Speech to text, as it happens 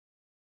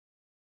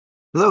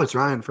Hello, it's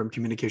Ryan from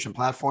Communication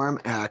Platform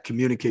at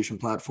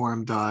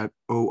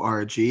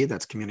communicationplatform.org.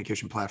 That's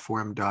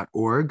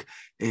communicationplatform.org.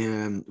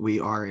 And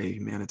we are a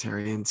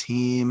humanitarian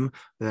team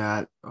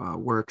that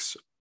works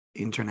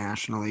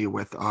internationally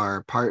with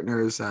our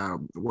partners,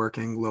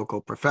 working local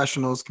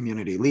professionals,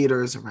 community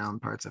leaders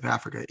around parts of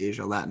Africa,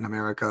 Asia, Latin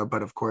America.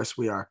 But of course,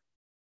 we are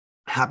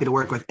happy to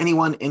work with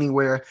anyone,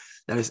 anywhere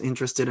that is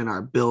interested in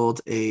our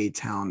Build a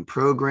Town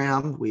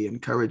program. We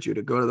encourage you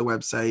to go to the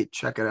website,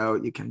 check it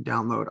out. You can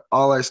download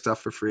all our stuff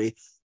for free.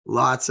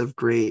 Lots of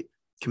great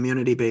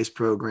community-based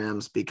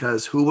programs,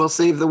 because who will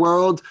save the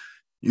world?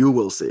 You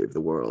will save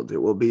the world. It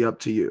will be up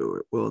to you.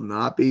 It will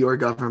not be your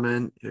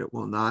government. It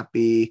will not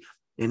be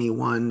any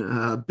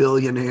one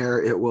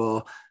billionaire. It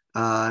will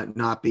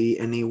not be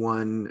any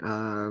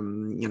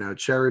one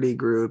charity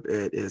group.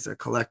 It is a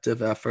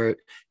collective effort.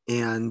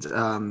 And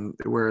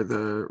where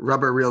the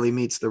rubber really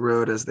meets the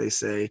road, as they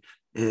say,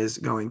 is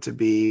going to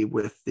be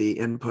with the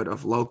input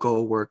of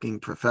local working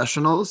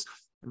professionals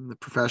in the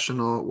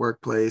professional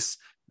workplace,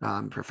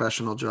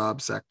 professional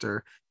job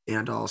sector,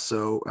 and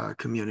also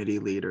community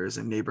leaders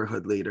and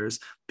neighborhood leaders,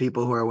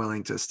 people who are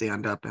willing to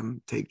stand up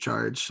and take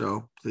charge.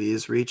 So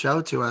please reach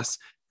out to us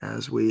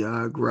as we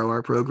grow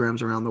our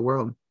programs around the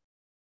world.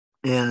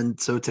 And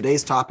so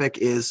today's topic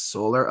is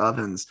solar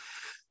ovens.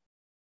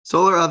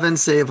 Solar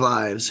ovens save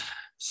lives.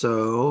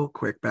 So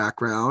quick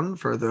background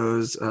for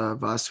those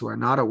of us who are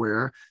not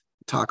aware,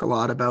 talk a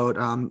lot about,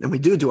 and we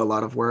do a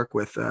lot of work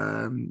with,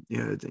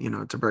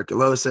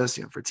 tuberculosis,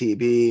 for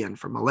TB and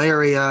for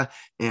malaria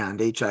and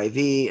HIV.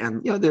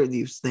 And,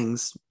 these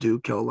things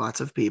do kill lots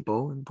of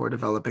people in poor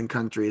developing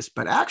countries,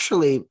 but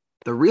actually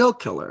the real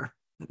killer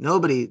that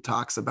nobody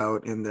talks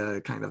about in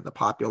the kind of the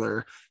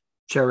popular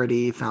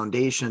charity,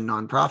 foundation,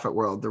 nonprofit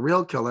world, the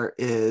real killer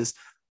is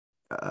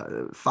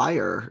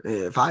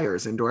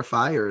fires, indoor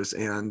fires,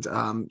 and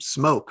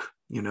smoke,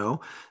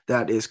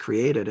 that is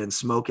created, and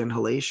smoke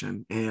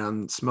inhalation.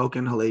 And smoke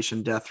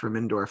inhalation death from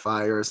indoor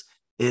fires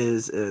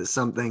is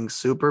something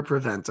super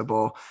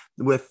preventable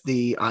with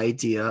the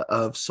idea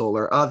of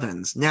solar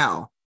ovens.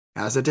 Now,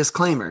 as a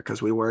disclaimer,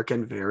 because we work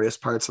in various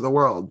parts of the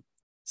world,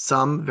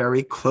 some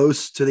very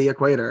close to the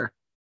equator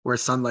where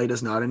sunlight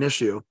is not an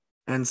issue,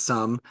 and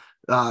some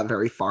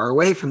very far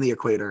away from the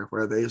equator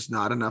where there's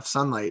not enough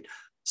sunlight.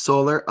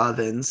 Solar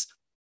ovens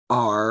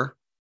are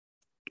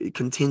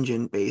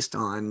contingent based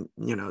on,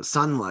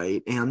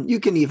 sunlight, and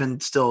you can even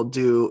still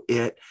do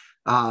it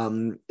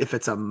if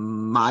it's a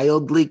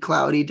mildly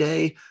cloudy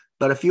day.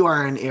 But if you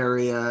are in an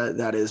area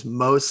that is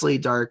mostly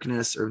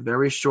darkness or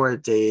very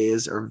short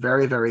days or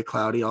very, very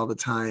cloudy all the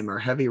time or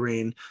heavy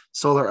rain,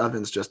 solar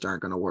ovens just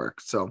aren't going to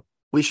work. So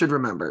we should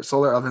remember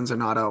solar ovens are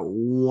not a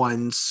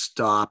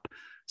one-stop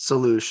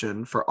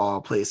solution for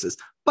all places.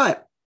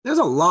 But there's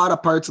a lot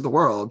of parts of the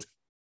world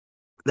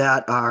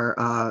that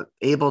are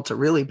able to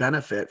really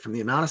benefit from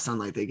the amount of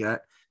sunlight they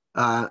get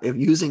if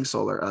using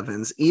solar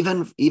ovens,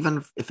 even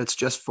if it's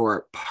just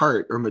for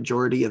part or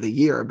majority of the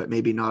year, but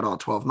maybe not all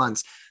 12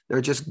 months. They're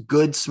just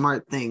good,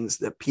 smart things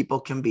that people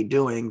can be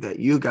doing, that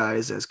you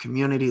guys as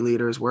community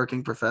leaders,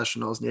 working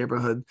professionals,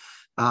 neighborhood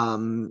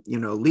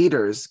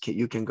leaders,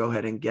 you can go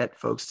ahead and get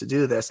folks to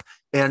do this.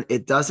 And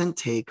it doesn't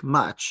take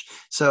much.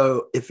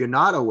 So if you're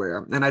not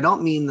aware, and I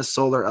don't mean the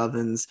solar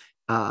ovens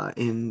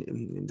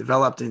in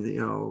developed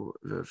in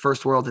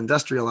first world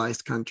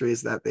industrialized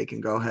countries that they can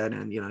go ahead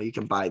and you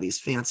can buy these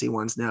fancy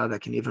ones now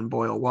that can even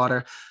boil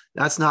water.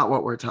 That's not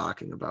what we're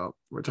talking about.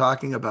 We're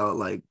talking about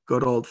like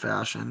good old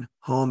fashioned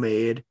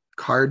homemade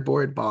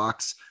cardboard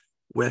box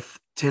with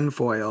tin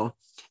foil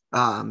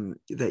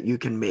that you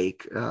can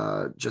make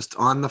just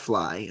on the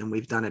fly. And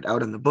we've done it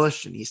out in the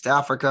bush in East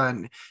Africa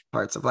and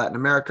parts of Latin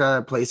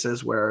America,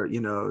 places where,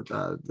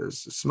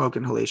 there's smoke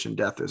inhalation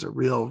death. There's a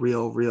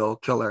real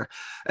killer.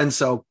 And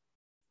so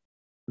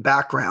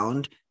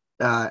background,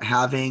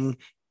 having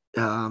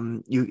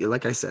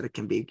like I said, it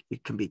can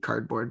be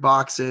cardboard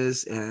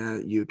boxes,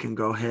 and you can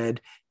go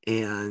ahead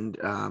and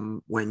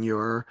when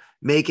you're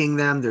making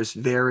them, there's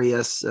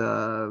various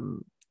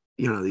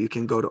you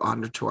can go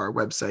onto our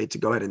website to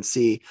go ahead and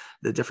see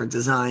the different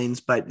designs,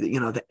 but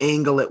the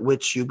angle at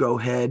which you go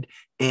ahead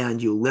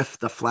and you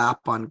lift the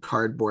flap on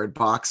cardboard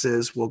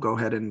boxes will go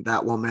ahead, and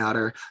that will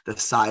matter. The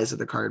size of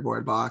the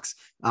cardboard box.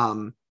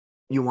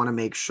 You want to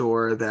make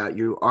sure that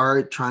you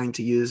are trying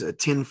to use a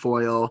tin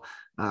foil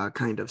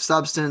kind of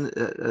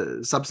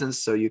substance,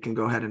 so you can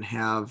go ahead and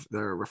have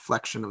the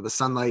reflection of the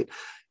sunlight.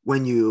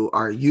 When you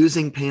are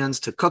using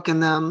pans to cook in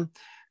them,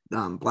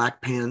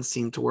 black pans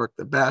seem to work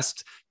the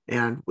best.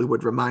 And we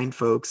would remind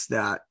folks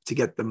that to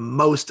get the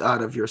most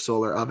out of your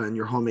solar oven,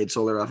 your homemade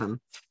solar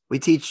oven, we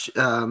teach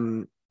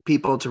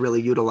people to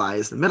really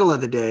utilize the middle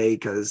of the day,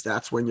 because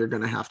that's when you're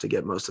going to have to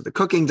get most of the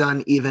cooking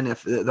done, even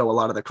though a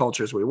lot of the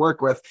cultures we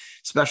work with,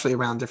 especially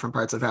around different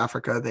parts of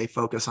Africa, they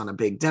focus on a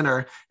big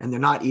dinner and they're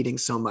not eating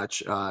so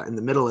much in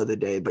the middle of the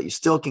day, but you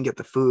still can get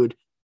the food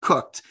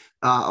cooked,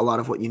 a lot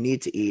of what you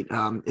need to eat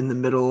in the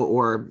middle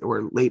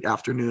or late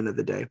afternoon of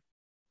the day.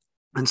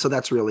 And so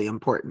that's really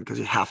important, because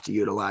you have to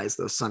utilize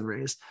those sun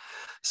rays.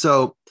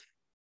 So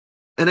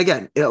And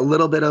again, a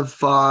little bit of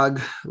fog,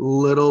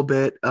 little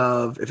bit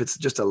of, if it's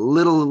just a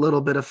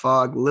little bit of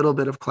fog, little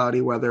bit of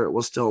cloudy weather, it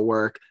will still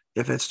work.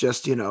 If it's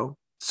just,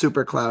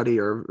 super cloudy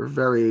or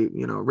very,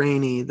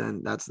 rainy,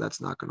 then that's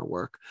not going to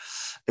work.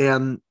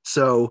 And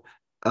so,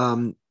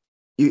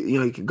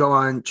 you can go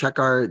on, check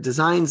our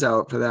designs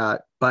out for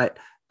that. But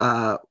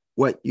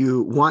what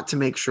you want to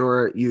make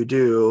sure you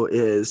do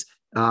is,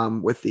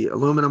 with the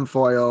aluminum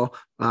foil,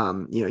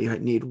 you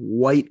need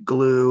white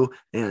glue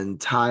and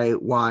tie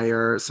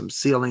wire, some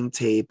sealing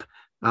tape,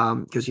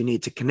 because you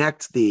need to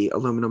connect the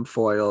aluminum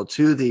foil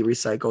to the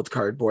recycled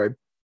cardboard.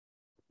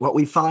 What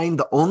we find,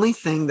 the only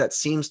thing that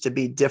seems to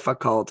be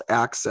difficult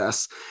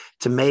access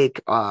to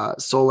make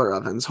solar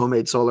ovens,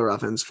 homemade solar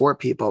ovens for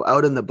people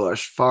out in the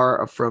bush,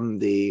 far from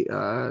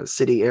the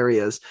city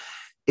areas,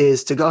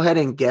 is to go ahead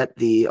and get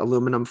the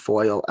aluminum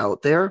foil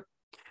out there.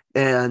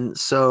 And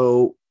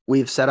so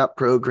we've set up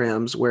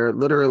programs where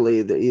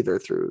literally they're either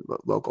through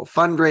local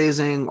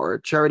fundraising or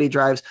charity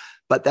drives,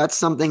 but that's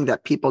something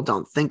that people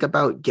don't think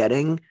about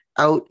getting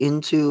out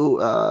into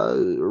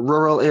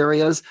rural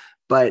areas.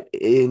 But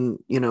in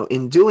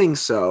doing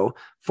so,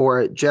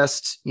 for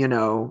just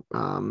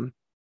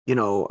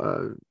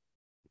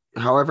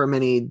however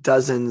many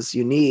dozens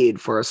you need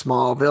for a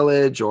small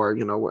village, or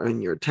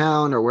in your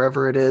town or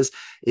wherever it is,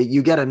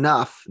 you get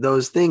enough.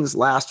 Those things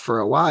last for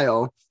a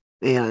while,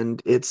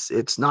 and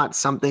it's not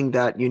something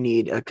that you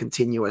need a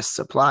continuous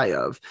supply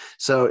of.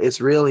 So it's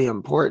really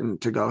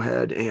important to go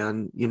ahead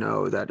and,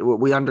 that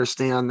we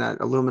understand that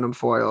aluminum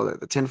foil,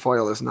 that the tin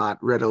foil is not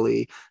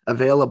readily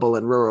available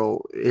in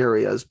rural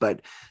areas,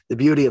 but the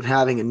beauty of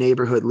having a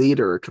neighborhood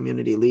leader, a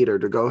community leader,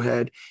 to go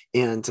ahead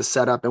and to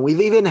set up. And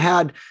we've even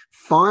had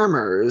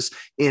farmers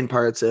in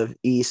parts of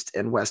East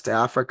and West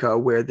Africa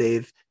where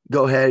they've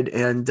go ahead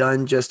and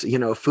done just,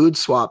 food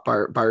swap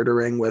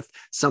bartering with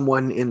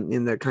someone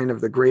in the kind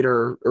of the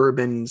greater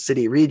urban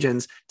city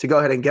regions, to go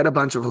ahead and get a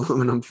bunch of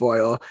aluminum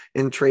foil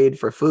and trade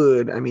for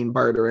food. I mean,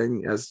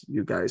 bartering, as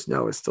you guys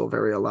know, is still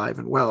very alive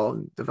and well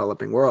in the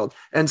developing world.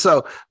 And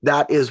so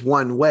that is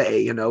one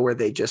way, where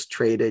they just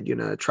traded,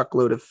 a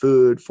truckload of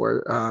food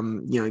for,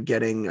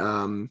 getting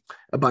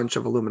a bunch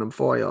of aluminum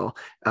foil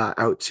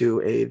out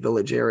to a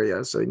village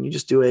area. So you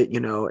just do it,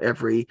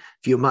 every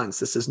few months.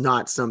 This is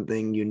not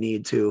something you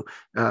need to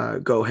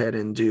go ahead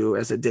and do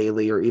as a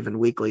daily or even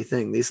weekly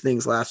thing. These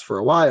things last for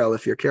a while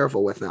if you're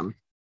careful with them.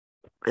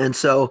 And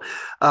so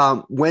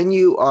when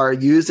you are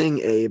using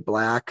a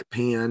black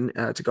pan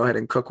to go ahead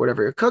and cook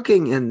whatever you're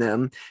cooking in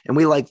them, and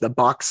we like the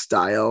box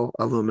style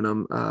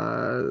aluminum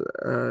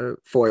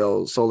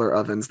foil solar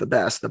ovens the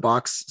best. The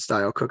box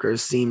style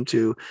cookers seem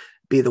to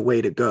be the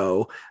way to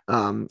go,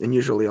 and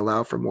usually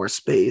allow for more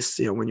space,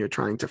 when you're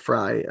trying to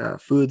fry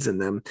foods in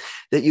them,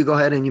 that you go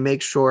ahead and you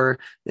make sure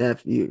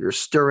if you're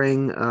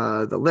stirring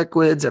the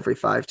liquids every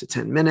 5 to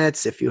 10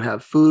 minutes. If you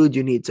have food,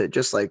 you need to,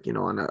 just like,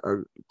 on a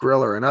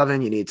grill or an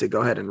oven, you need to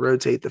go ahead and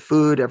rotate the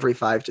food every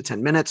 5 to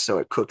 10 minutes so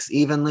it cooks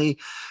evenly.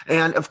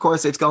 And of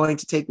course, it's going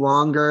to take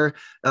longer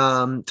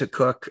to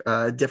cook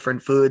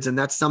different foods. And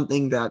that's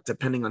something that,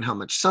 depending on how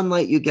much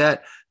sunlight you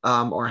get,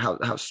 or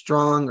how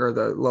strong, or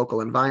the local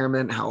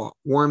environment, how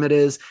warm it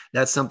is,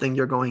 that's something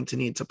you're going to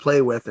need to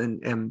play with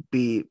and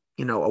be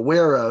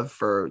aware of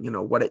for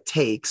what it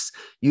takes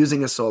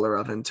using a solar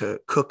oven to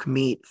cook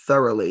meat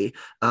thoroughly,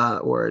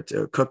 or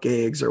to cook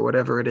eggs or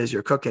whatever it is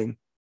you're cooking.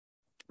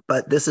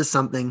 But this is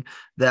something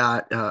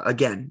that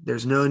again,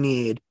 there's no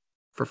need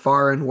for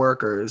foreign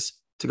workers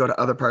to go to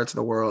other parts of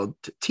the world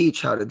to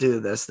teach how to do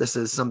this. This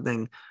is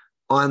something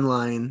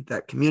online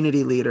that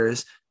community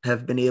leaders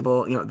have been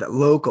able, that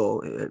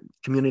local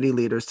community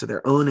leaders to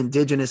their own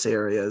indigenous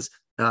areas,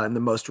 in the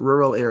most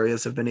rural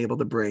areas, have been able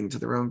to bring to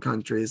their own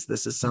countries.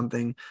 This is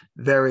something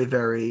very,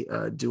 very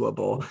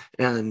doable.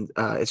 And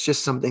it's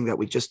just something that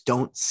we just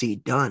don't see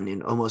done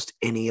in almost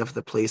any of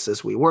the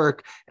places we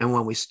work. And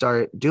when we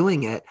start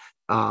doing it,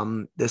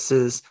 this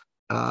is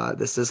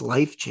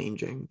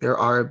life-changing. There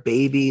are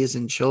babies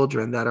and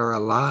children that are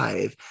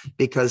alive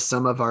because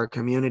some of our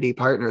community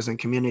partners and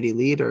community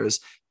leaders,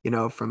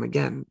 from,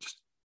 again, just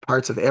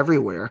parts of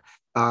everywhere,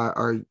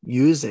 are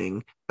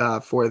using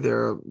for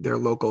their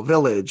local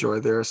village or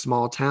their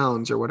small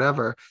towns or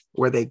whatever,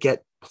 where they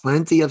get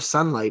plenty of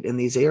sunlight in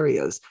these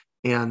areas,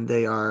 and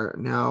they are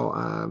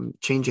now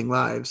changing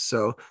lives.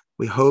 So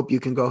we hope you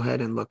can go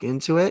ahead and look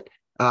into it,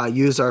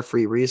 use our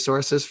free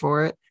resources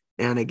for it,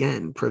 and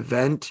again,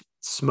 prevent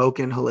smoke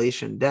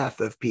inhalation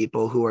death of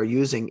people who are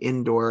using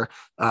indoor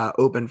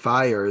open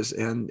fires.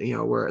 And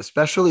we're,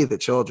 especially the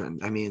children,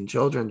 I mean,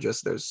 children,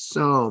 just, there's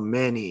so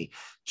many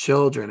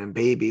children and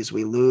babies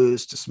we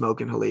lose to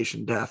smoke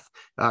inhalation death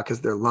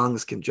because their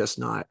lungs can just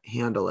not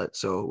handle it.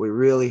 So we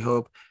really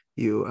hope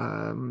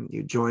you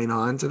join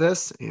on to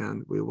this,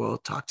 and we will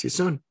talk to you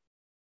soon.